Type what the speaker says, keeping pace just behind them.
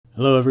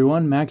Hello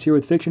everyone, Max here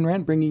with Fiction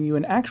Rant, bringing you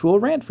an actual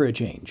rant for a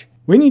change.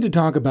 We need to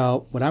talk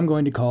about what I'm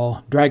going to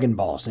call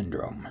Dragonball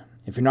Syndrome.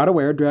 If you're not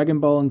aware, Dragon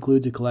Ball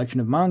includes a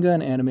collection of manga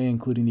and anime,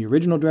 including the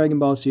original Dragon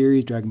Ball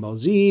series, Dragon Ball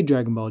Z,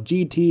 Dragon Ball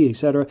GT,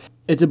 etc.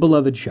 It's a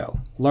beloved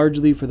show,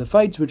 largely for the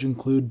fights, which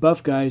include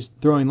buff guys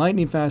throwing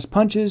lightning-fast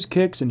punches,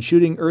 kicks, and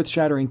shooting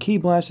earth-shattering ki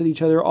blasts at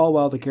each other, all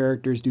while the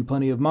characters do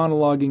plenty of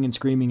monologuing and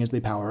screaming as they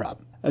power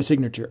up. A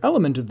signature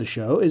element of the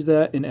show is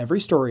that in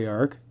every story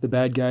arc, the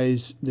bad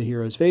guys the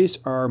heroes face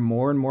are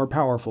more and more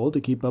powerful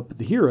to keep up with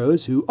the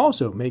heroes, who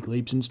also make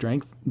leaps in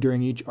strength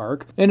during each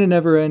arc in a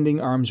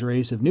never-ending arms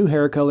race of new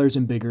hair colors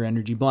and bigger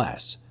energy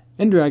blasts.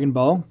 In Dragon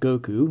Ball,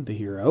 Goku, the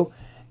hero,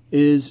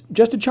 is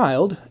just a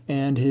child,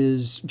 and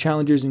his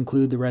challengers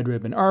include the Red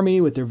Ribbon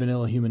Army with their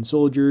vanilla human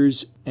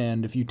soldiers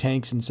and a few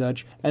tanks and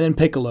such, and then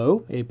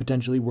Piccolo, a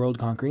potentially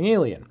world-conquering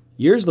alien.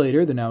 Years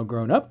later, the now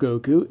grown-up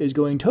Goku is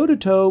going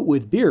toe-to-toe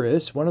with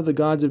Beerus, one of the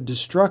gods of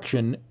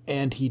destruction,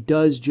 and he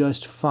does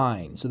just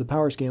fine, so the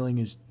power scaling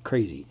is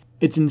crazy.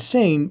 It's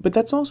insane, but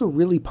that's also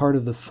really part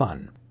of the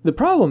fun. The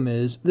problem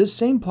is, this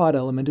same plot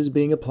element is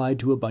being applied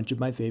to a bunch of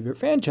my favorite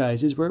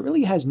franchises where it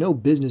really has no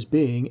business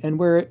being, and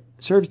where it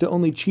serves to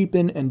only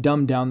cheapen and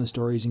dumb down the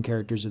stories and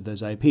characters of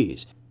those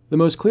IPs. The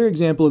most clear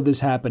example of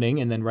this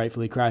happening, and then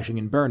rightfully crashing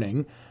and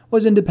burning,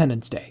 was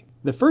Independence Day.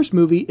 The first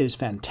movie is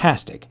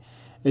fantastic.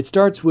 It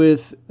starts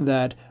with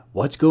that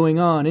what's going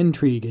on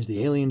intrigue as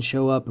the aliens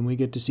show up and we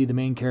get to see the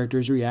main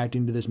characters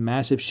reacting to this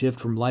massive shift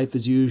from life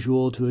as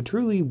usual to a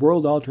truly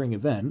world-altering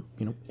event,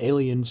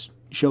 aliens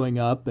showing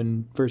up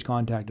and first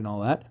contact and all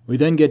that. We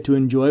then get to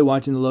enjoy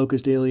watching the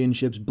Locust alien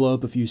ships blow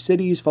up a few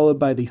cities, followed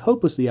by the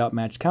hopelessly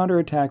outmatched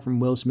counterattack from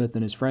Will Smith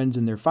and his friends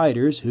and their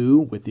fighters, who,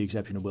 with the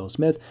exception of Will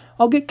Smith,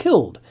 all get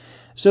killed.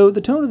 So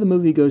the tone of the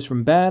movie goes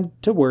from bad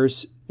to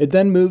worse. It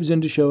then moves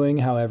into showing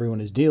how everyone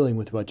is dealing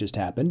with what just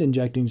happened,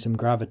 injecting some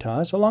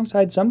gravitas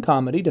alongside some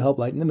comedy to help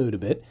lighten the mood a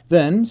bit.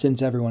 Then,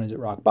 since everyone is at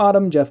rock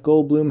bottom, Jeff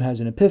Goldblum has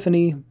an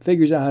epiphany,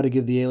 figures out how to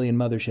give the alien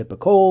mothership a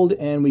cold,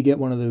 and we get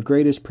one of the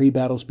greatest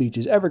pre-battle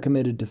speeches ever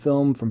committed to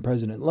film from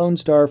President Lone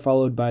Star,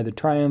 followed by the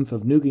triumph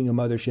of nuking a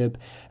mothership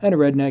and a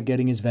redneck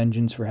getting his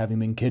vengeance for having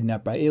been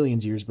kidnapped by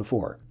aliens years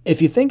before.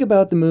 If you think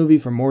about the movie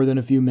for more than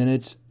a few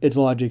minutes, its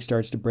logic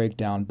starts to break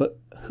down, but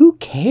who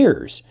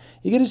cares?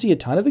 You get to see a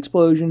ton of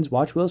explosions,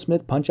 watch Will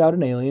Smith punch out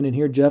an alien, and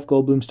hear Jeff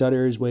Goldblum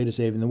stutter his way to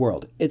saving the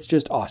world. It's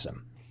just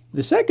awesome.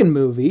 The second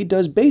movie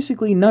does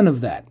basically none of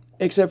that,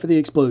 except for the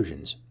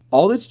explosions.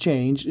 All that's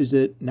changed is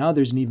that now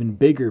there's an even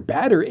bigger,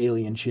 badder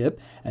alien ship,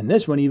 and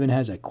this one even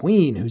has a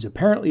queen who's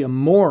apparently a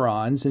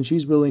moron since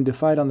she's willing to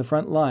fight on the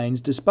front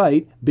lines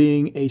despite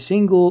being a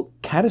single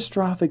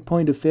catastrophic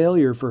point of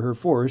failure for her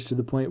force, to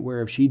the point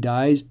where if she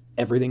dies,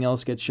 everything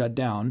else gets shut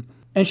down.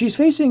 And she's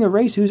facing a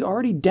race who's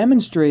already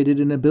demonstrated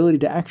an ability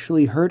to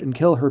actually hurt and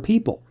kill her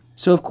people.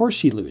 So of course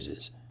she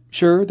loses.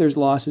 Sure, there's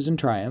losses and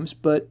triumphs,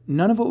 but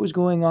none of what was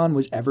going on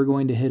was ever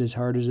going to hit as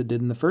hard as it did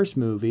in the first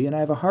movie, and I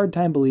have a hard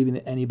time believing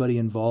that anybody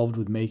involved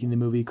with making the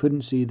movie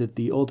couldn't see that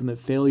the ultimate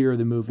failure of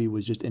the movie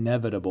was just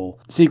inevitable,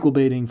 sequel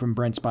baiting from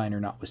Brent Spiner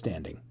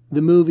notwithstanding.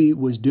 The movie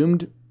was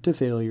doomed to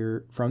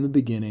failure from the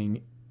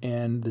beginning,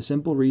 and the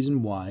simple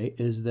reason why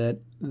is that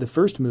the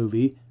first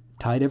movie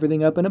tied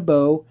everything up in a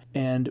bow,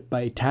 and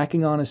by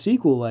tacking on a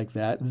sequel like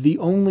that, the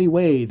only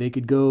way they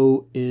could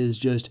go is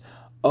just,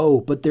 oh,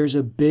 but there's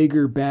a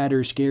bigger,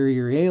 badder,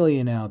 scarier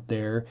alien out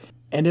there,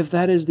 and if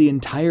that is the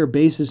entire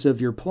basis of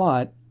your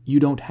plot, you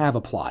don't have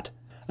a plot.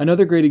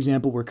 Another great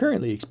example we're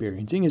currently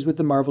experiencing is with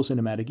the Marvel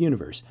Cinematic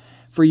Universe.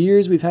 For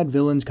years, we've had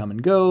villains come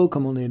and go,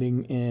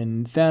 culminating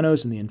in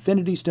Thanos and the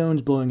Infinity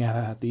Stones blowing out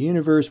half the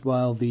universe,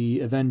 while the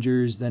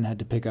Avengers then had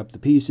to pick up the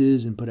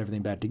pieces and put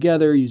everything back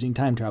together using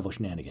time travel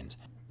shenanigans.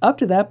 Up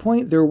to that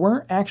point, there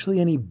weren't actually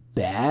any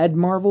bad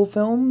Marvel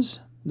films.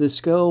 The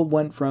scale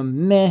went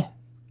from meh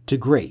to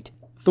great.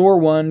 Thor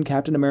 1,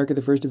 Captain America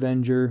the First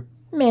Avenger,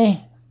 meh.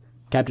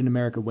 Captain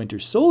America Winter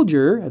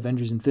Soldier,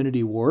 Avengers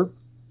Infinity War,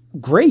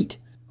 great.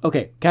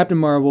 Okay, Captain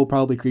Marvel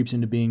probably creeps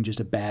into being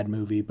just a bad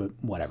movie, but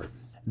whatever.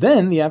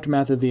 Then the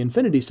aftermath of the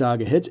Infinity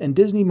Saga hits, and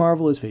Disney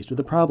Marvel is faced with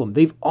a problem.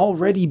 They've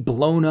already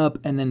blown up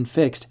and then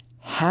fixed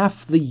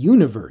half the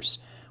universe.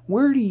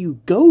 Where do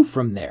you go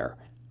from there?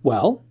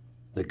 Well,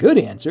 the good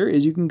answer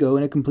is you can go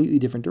in a completely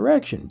different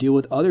direction, deal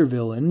with other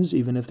villains,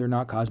 even if they're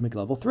not cosmic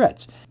level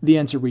threats. The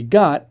answer we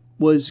got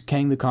was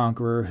Kang the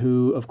Conqueror,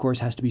 who of course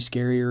has to be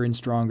scarier and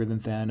stronger than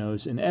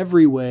Thanos in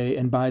every way,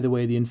 and by the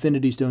way, the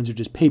Infinity Stones are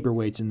just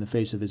paperweights in the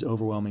face of his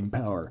overwhelming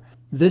power.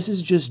 This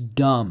is just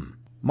dumb.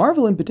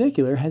 Marvel in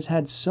particular has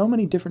had so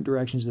many different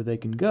directions that they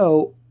can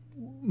go.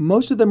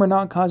 Most of them are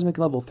not cosmic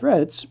level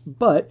threats,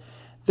 but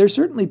they're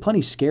certainly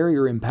plenty scary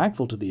or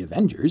impactful to the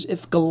Avengers.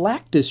 If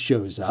Galactus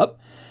shows up,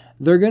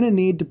 they're going to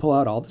need to pull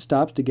out all the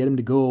stops to get him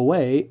to go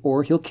away,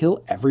 or he'll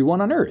kill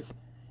everyone on Earth.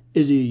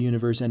 Is he a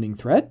universe-ending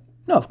threat?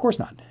 No, of course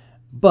not.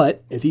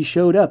 But if he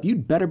showed up,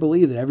 you'd better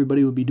believe that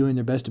everybody would be doing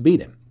their best to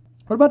beat him.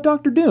 What about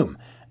Doctor Doom?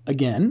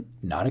 Again,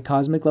 not a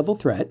cosmic-level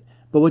threat,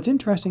 but what's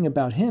interesting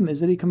about him is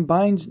that he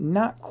combines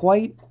not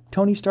quite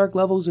Tony Stark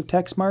levels of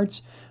tech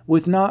smarts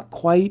with not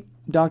quite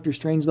Doctor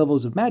Strange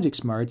levels of magic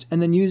smarts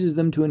and then uses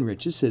them to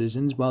enrich his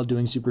citizens while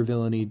doing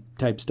supervillainy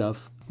type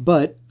stuff.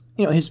 But,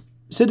 his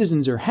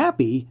citizens are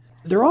happy.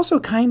 They're also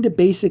kind of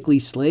basically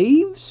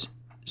slaves.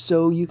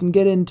 So you can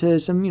get into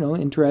some,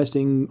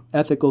 interesting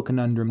ethical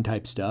conundrum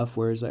type stuff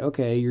where it's like,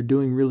 okay, you're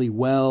doing really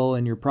well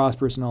and you're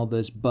prosperous and all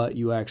this, but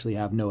you actually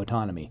have no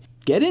autonomy.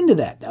 Get into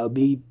that. That would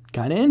be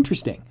kind of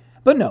interesting.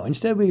 But no,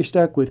 instead we are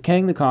stuck with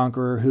Kang the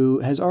Conqueror, who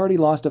has already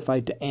lost a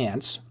fight to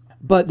ants.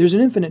 But there's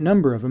an infinite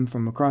number of them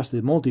from across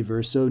the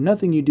multiverse, so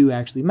nothing you do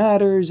actually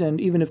matters, and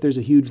even if there's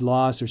a huge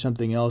loss or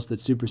something else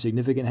that's super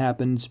significant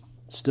happens,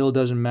 still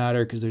doesn't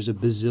matter because there's a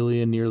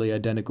bazillion nearly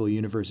identical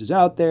universes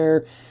out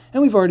there,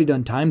 and we've already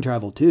done time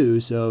travel too,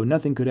 so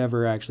nothing could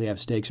ever actually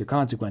have stakes or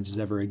consequences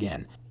ever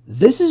again.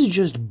 This is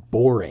just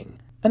boring,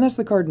 and that's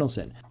the cardinal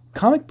sin.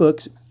 Comic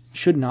books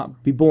should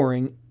not be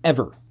boring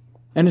ever.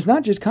 And it's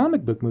not just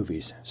comic book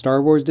movies.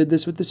 Star Wars did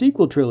this with the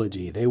sequel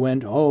trilogy. They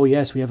went, oh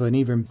yes, we have an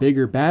even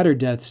bigger, badder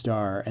Death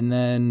Star, and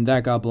then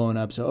that got blown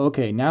up. So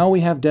okay, now we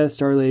have Death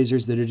Star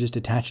lasers that are just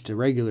attached to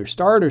regular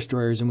Star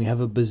Destroyers, and we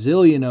have a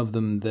bazillion of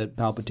them that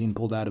Palpatine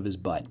pulled out of his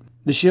butt.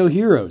 The show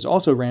Heroes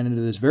also ran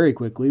into this very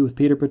quickly with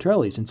Peter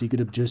Petrelli, since he could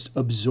have just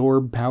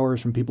absorbed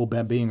powers from people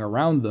being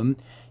around them.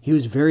 He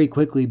was very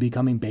quickly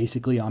becoming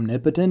basically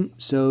omnipotent,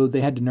 so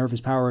they had to nerf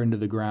his power into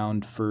the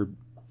ground for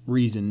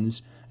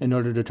reasons in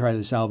order to try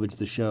to salvage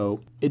the show.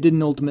 It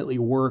didn't ultimately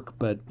work,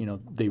 but,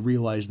 they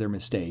realized their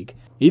mistake.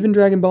 Even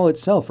Dragon Ball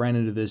itself ran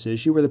into this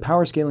issue where the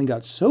power scaling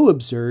got so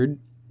absurd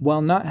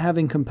while not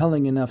having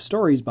compelling enough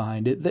stories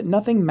behind it that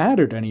nothing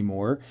mattered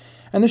anymore,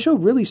 and the show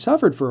really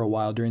suffered for a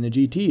while during the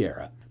GT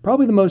era.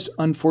 Probably the most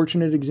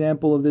unfortunate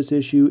example of this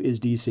issue is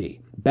DC.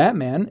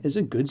 Batman is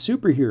a good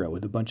superhero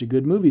with a bunch of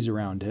good movies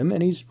around him,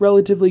 and he's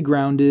relatively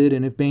grounded,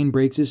 and if Bane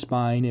breaks his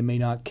spine, it may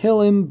not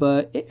kill him,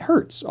 but it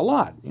hurts a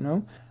lot,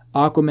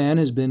 Aquaman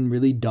has been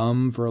really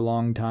dumb for a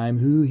long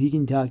time. He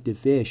can talk to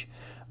fish.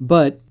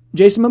 But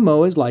Jason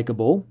Momoa is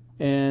likable,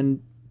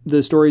 and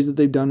the stories that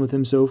they've done with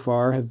him so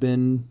far have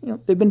been,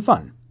 they've been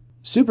fun.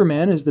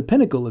 Superman is the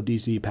pinnacle of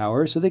DC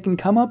power, so they can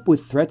come up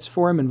with threats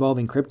for him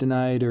involving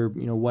kryptonite or,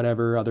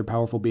 whatever, other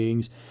powerful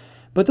beings.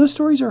 But those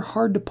stories are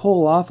hard to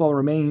pull off while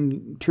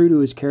remaining true to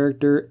his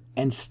character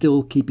and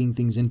still keeping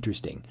things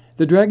interesting.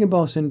 The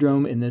Dragonball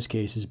Syndrome in this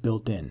case is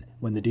built in.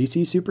 When the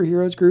DC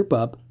superheroes group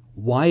up,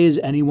 why is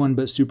anyone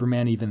but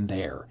Superman even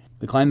there?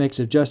 The climax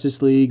of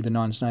Justice League, the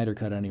non-Snyder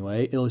cut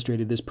anyway,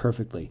 illustrated this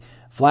perfectly.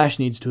 Flash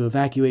needs to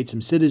evacuate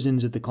some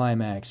citizens at the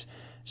climax.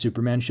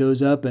 Superman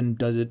shows up and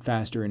does it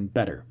faster and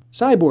better.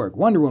 Cyborg,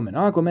 Wonder Woman,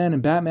 Aquaman,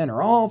 and Batman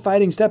are all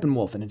fighting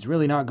Steppenwolf, and it's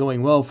really not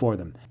going well for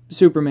them.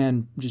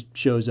 Superman just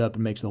shows up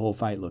and makes the whole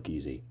fight look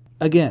easy.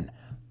 Again,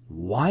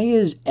 why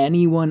is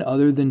anyone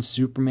other than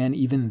Superman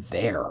even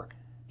there?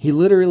 He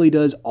literally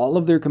does all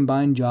of their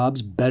combined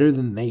jobs better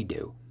than they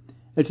do.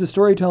 It's the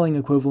storytelling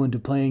equivalent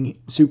of playing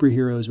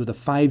superheroes with a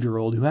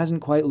 5-year-old who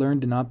hasn't quite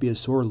learned to not be a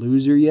sore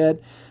loser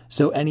yet,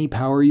 so any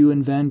power you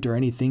invent or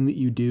anything that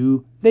you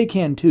do, they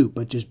can too,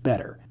 but just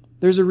better.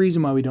 There's a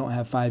reason why we don't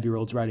have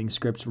 5-year-olds writing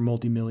scripts for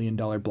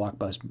multi-million-dollar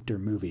blockbuster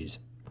movies.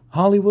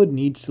 Hollywood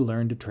needs to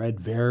learn to tread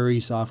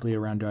very softly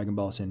around Dragon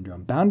Ball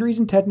Syndrome. Boundaries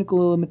and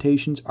technical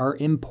limitations are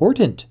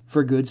important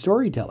for good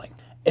storytelling.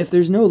 If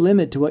there's no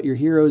limit to what your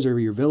heroes or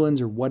your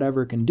villains or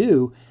whatever can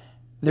do,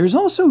 there's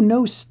also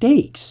no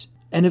stakes.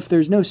 And if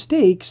there's no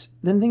stakes,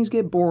 then things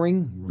get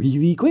boring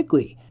really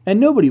quickly. And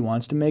nobody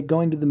wants to make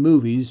going to the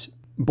movies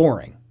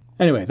boring.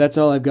 Anyway, that's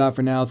all I've got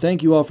for now.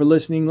 Thank you all for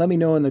listening. Let me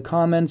know in the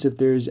comments if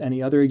there's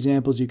any other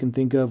examples you can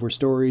think of where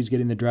stories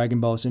getting the Dragon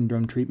Ball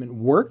Syndrome treatment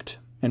worked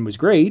and was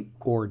great,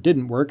 or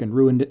didn't work and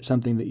ruined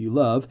something that you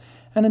love.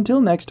 And until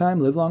next time,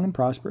 live long and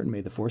prosper, and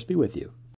may the Force be with you.